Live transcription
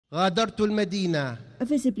A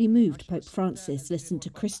visibly moved Pope Francis listened to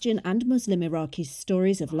Christian and Muslim Iraqis'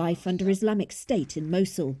 stories of life under Islamic State in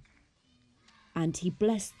Mosul. And he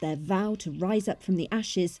blessed their vow to rise up from the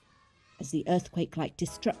ashes as the earthquake-like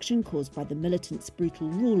destruction caused by the militants' brutal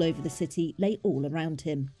rule over the city lay all around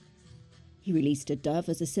him. He released a dove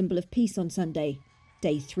as a symbol of peace on Sunday,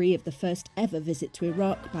 day 3 of the first ever visit to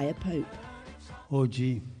Iraq by a pope.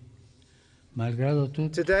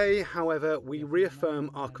 Today, however, we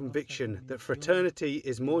reaffirm our conviction that fraternity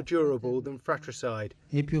is more durable than fratricide,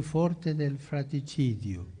 that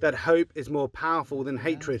hope is more powerful than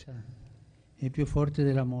hatred,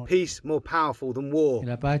 peace more powerful than war.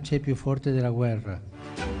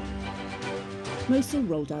 Mosul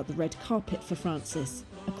rolled out the red carpet for Francis,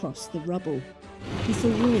 across the rubble. He saw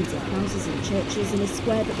ruins of houses and churches in a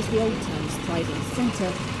square that was the old town's thriving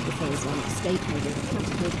centre before Islamic State made it the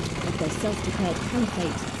capital of their self-declared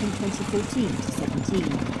caliphate from 2014 to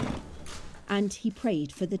 17. And he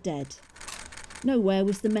prayed for the dead. Nowhere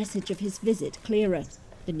was the message of his visit clearer: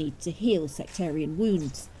 the need to heal sectarian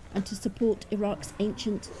wounds and to support Iraq's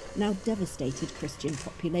ancient, now devastated Christian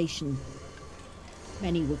population.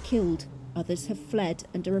 Many were killed, others have fled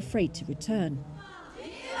and are afraid to return.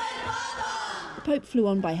 The Pope flew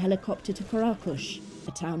on by helicopter to Qaraqosh,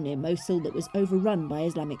 a town near Mosul that was overrun by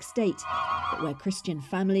Islamic State, but where Christian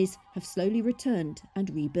families have slowly returned and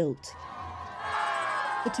rebuilt.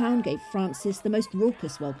 The town gave Francis the most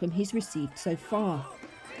raucous welcome he's received so far,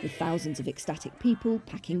 with thousands of ecstatic people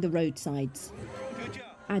packing the roadsides.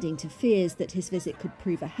 Adding to fears that his visit could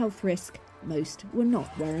prove a health risk, most were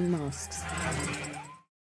not wearing masks.